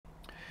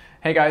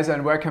Hey guys,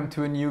 and welcome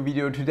to a new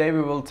video. Today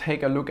we will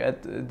take a look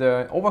at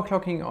the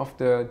overclocking of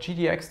the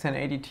GTX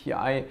 1080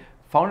 Ti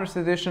Founders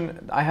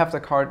Edition. I have the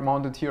card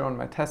mounted here on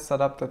my test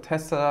setup. The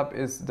test setup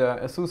is the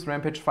ASUS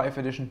Rampage 5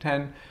 Edition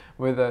 10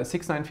 with a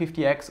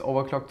 6950X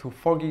overclocked to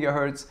 4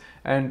 GHz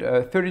and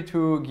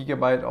 32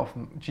 GB of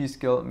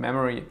G.Skill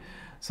memory.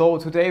 So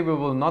today we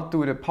will not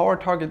do the power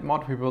target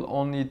mod, we will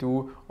only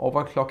do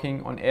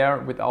overclocking on air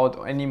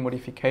without any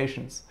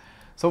modifications.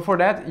 So for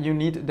that you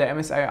need the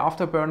MSI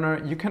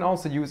Afterburner. You can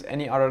also use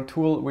any other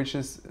tool which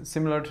is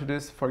similar to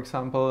this, for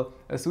example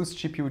ASUS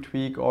GPU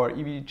Tweak or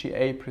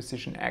EVGA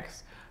Precision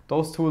X.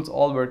 Those tools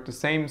all work the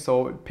same,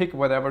 so pick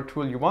whatever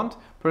tool you want.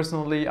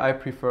 Personally, I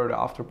prefer the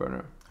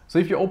Afterburner. So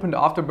if you open the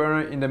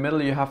Afterburner, in the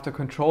middle you have the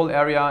control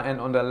area,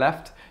 and on the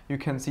left you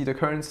can see the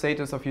current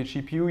status of your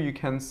GPU. You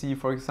can see,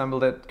 for example,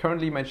 that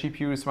currently my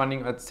GPU is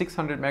running at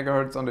 600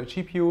 MHz on the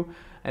GPU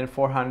and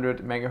 400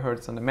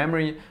 MHz on the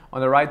memory.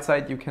 On the right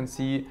side you can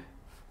see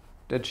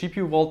the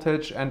GPU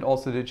voltage and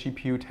also the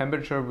GPU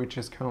temperature, which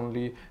is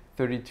currently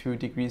 32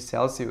 degrees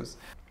Celsius.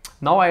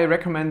 Now I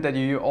recommend that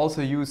you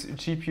also use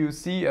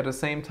GPU-C at the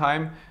same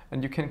time,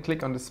 and you can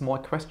click on the small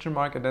question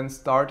mark and then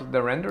start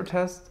the render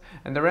test.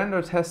 And the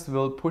render test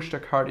will push the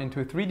card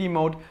into 3D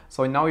mode.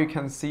 So now you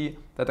can see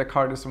that the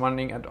card is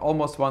running at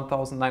almost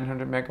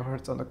 1900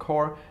 MHz on the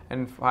core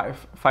and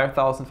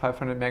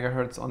 5500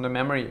 MHz on the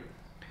memory.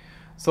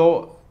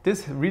 So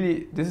this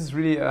is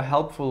really a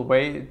helpful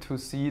way to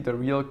see the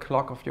real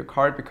clock of your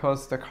card,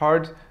 because the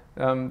card,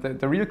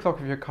 the real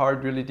clock of your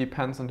card really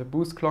depends on the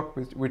boost clock,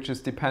 which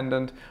is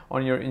dependent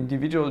on your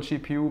individual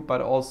GPU, but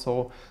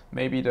also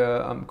maybe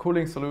the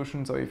cooling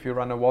solution. So if you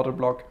run a water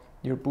block,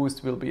 your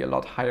boost will be a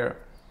lot higher.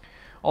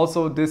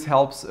 Also, this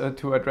helps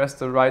to address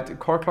the right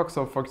core clock.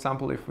 So for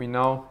example, if we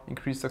now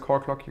increase the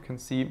core clock, you can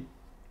see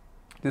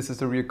this is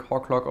the real core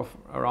clock of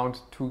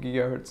around 2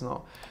 GHz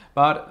now.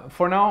 But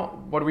for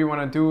now, what we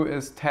want to do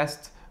is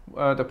test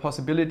the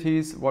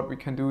possibilities, what we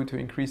can do to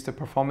increase the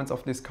performance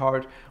of this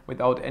card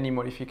without any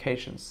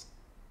modifications.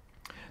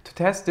 To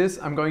test this,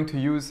 I'm going to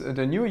use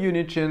the new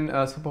Unigine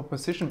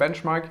superposition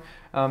benchmark.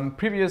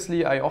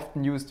 Previously, I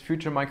often used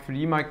FutureMark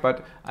 3D Mark,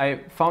 but I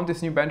found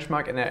this new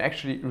benchmark and I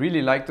actually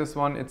really like this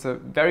one. It's a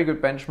very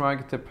good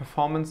benchmark. The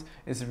performance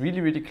is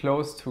really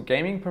close to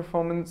gaming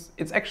performance.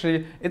 It's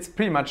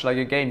pretty much like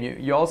a game.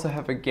 You also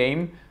have a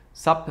game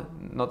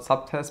not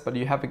subtest, but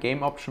you have a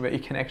game option where you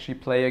can actually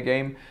play a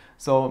game.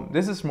 So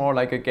this is more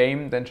like a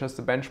game than just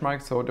a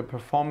benchmark. So the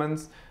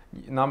performance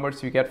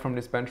numbers you get from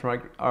this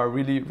benchmark are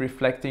really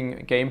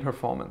reflecting game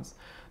performance.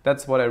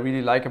 That's what I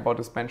really like about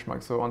this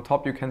benchmark. So on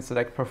top you can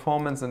select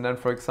performance, and then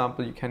for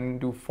example you can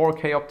do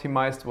 4K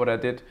optimized, what I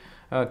did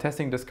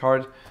testing this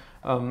card.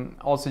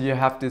 Also you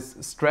have this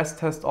stress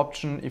test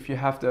option. If you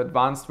have the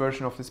advanced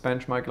version of this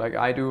benchmark like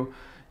I do,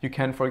 you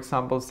can, for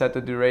example, set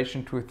the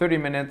duration to 30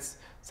 minutes,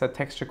 set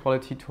texture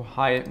quality to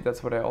high.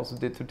 That's what I also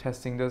did to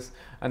testing this.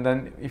 And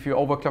then if you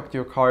overclocked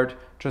your card,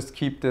 just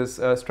keep this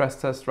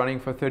stress test running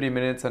for 30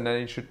 minutes and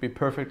then it should be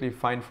perfectly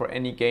fine for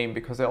any game,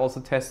 because I also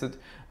tested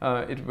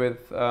it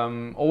with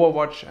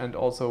Overwatch and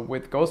also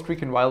with Ghost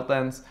Recon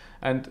Wildlands.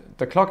 And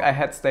the clock I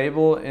had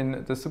stable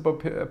in the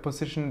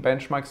superposition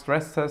benchmark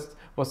stress test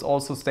was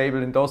also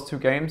stable in those two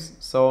games.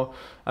 So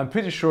I'm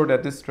pretty sure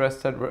that this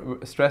stress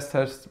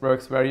test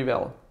works very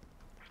well.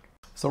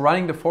 So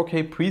running the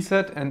 4K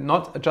preset and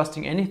not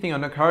adjusting anything on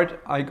the card,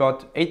 I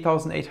got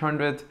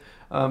 8800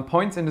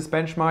 points in this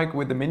benchmark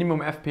with a minimum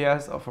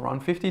FPS of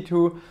around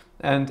 52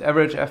 and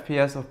average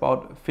FPS of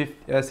about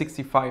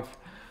 65.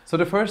 So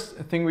the first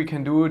thing we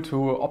can do to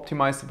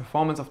optimize the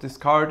performance of this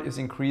card is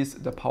increase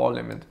the power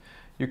limit.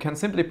 You can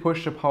simply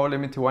push the power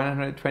limit to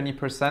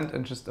 120%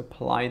 and just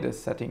apply this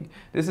setting.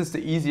 This is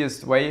the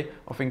easiest way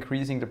of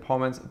increasing the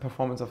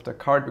performance of the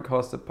card,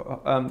 because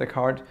the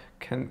card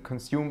can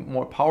consume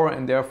more power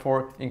and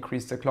therefore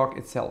increase the clock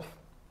itself.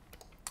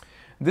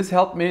 This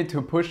helped me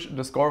to push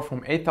the score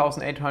from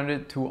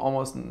 8800 to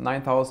almost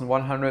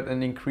 9100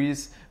 and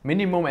increase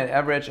minimum and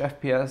average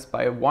FPS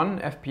by 1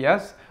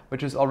 FPS,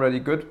 which is already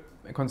good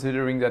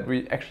considering that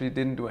we actually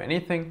didn't do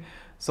anything.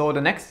 So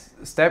the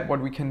next step, what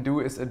we can do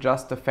is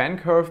adjust the fan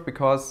curve,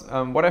 because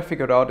what I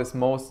figured out is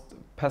most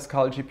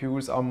Pascal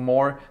GPUs are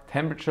more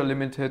temperature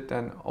limited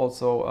than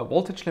also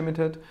voltage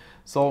limited.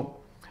 So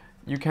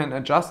you can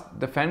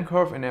adjust the fan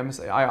curve in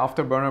MSI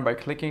Afterburner by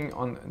clicking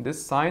on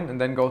this sign and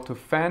then go to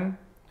Fan,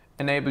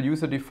 enable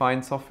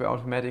user-defined software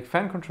automatic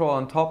fan control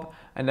on top,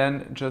 and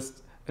then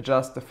just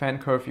adjust the fan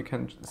curve. You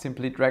can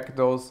simply drag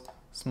those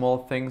small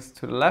things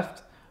to the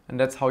left, and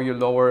that's how you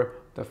lower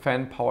the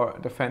fan power,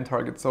 the fan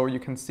target. So you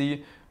can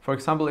see, for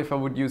example, if I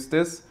would use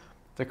this,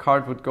 the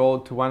card would go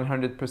to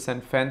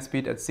 100% fan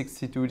speed at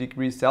 62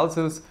 degrees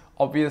Celsius.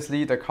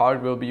 Obviously the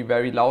card will be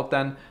very loud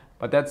then,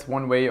 but that's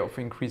one way of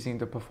increasing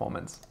the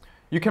performance.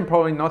 You can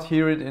probably not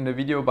hear it in the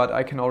video, but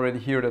I can already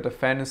hear that the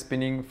fan is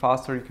spinning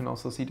faster. You can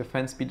also see the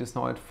fan speed is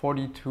now at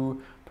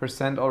 42%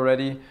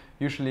 already.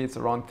 Usually it's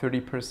around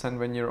 30%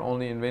 when you're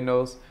only in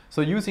Windows. So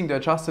using the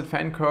adjusted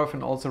fan curve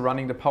and also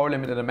running the power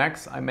limit at the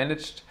max, I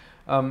managed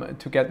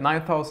to get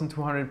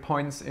 9,200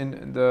 points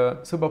in the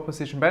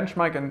superposition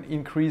benchmark and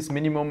increase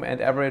minimum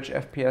and average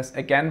FPS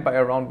again by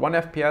around 1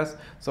 FPS.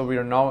 So we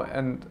are now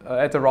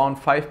at around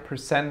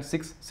 5%,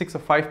 6 or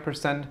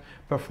 5%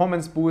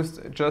 performance boost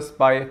just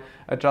by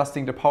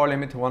adjusting the power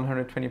limit to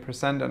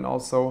 120% and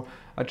also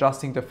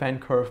adjusting the fan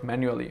curve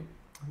manually.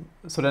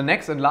 So the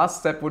next and last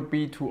step would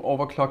be to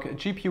overclock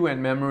GPU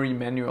and memory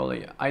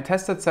manually. I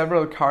tested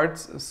several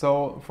cards,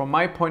 so from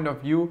my point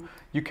of view,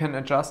 you can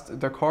adjust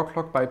the core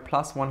clock by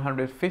plus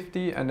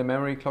 150 and the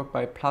memory clock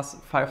by plus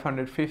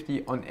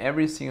 550 on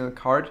every single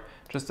card.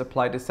 Just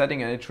apply the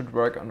setting and it should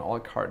work on all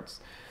cards.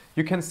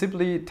 You can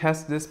simply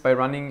test this by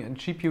running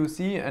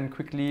GPU-C and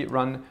quickly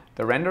run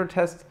the render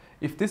test.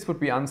 If this would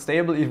be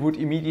unstable, it would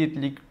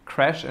immediately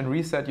crash and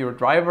reset your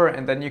driver,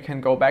 and then you can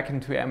go back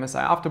into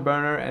MSI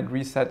Afterburner and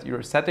reset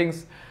your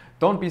settings.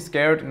 Don't be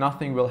scared,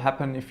 nothing will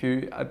happen if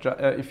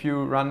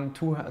you run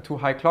too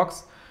high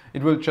clocks.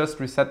 It will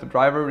just reset the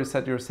driver,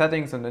 reset your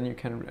settings, and then you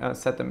can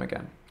set them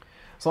again.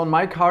 So on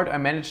my card, I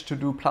managed to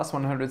do plus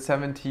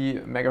 170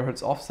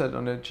 MHz offset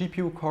on the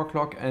GPU core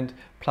clock and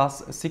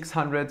plus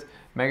 600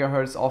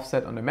 MHz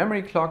offset on the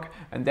memory clock,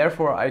 and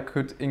therefore I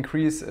could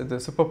increase the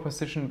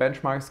superposition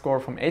benchmark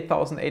score from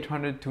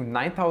 8,800 to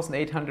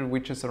 9,800,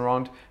 which is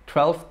around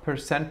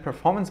 12%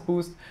 performance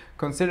boost.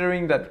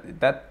 Considering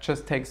that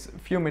just takes a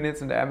few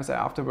minutes in the MSI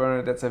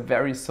Afterburner, that's a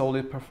very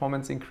solid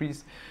performance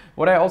increase.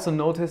 What I also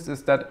noticed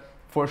is that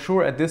for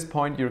sure at this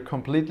point you're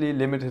completely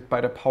limited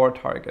by the power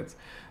targets.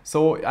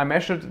 So I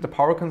measured the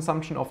power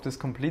consumption of this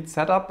complete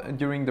setup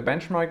during the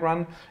benchmark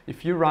run.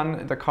 If you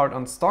run the card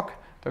on stock,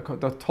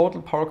 the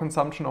total power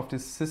consumption of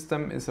this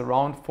system is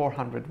around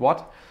 400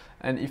 watt.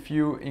 And if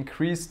you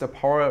increase the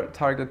power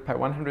target by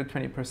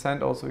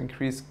 120%, also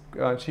increase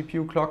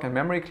GPU clock and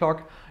memory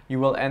clock, you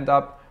will end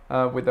up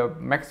with a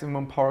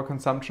maximum power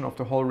consumption of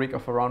the whole rig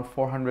of around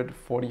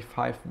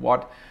 445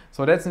 watt.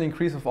 So that's an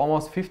increase of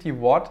almost 50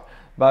 watt.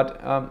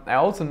 But I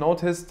also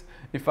noticed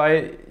if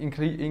I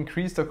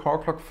increase the core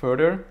clock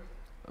further,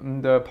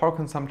 the power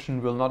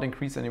consumption will not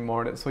increase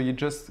anymore. So you're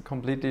just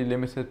completely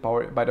limited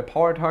by the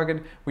power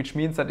target, which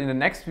means that in the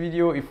next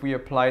video, if we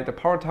apply the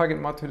power target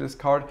mod to this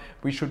card,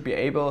 we should be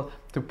able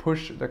to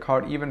push the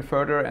card even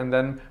further and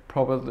then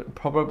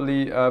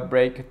probably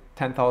break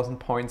 10,000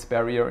 points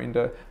barrier in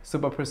the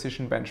super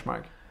precision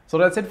benchmark. So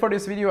that's it for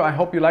this video. I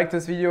hope you liked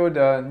this video.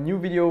 The new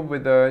video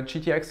with the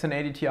GTX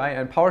 1080 Ti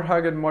and power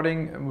target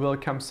modding will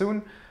come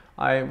soon.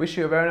 I wish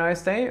you a very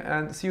nice day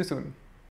and see you soon.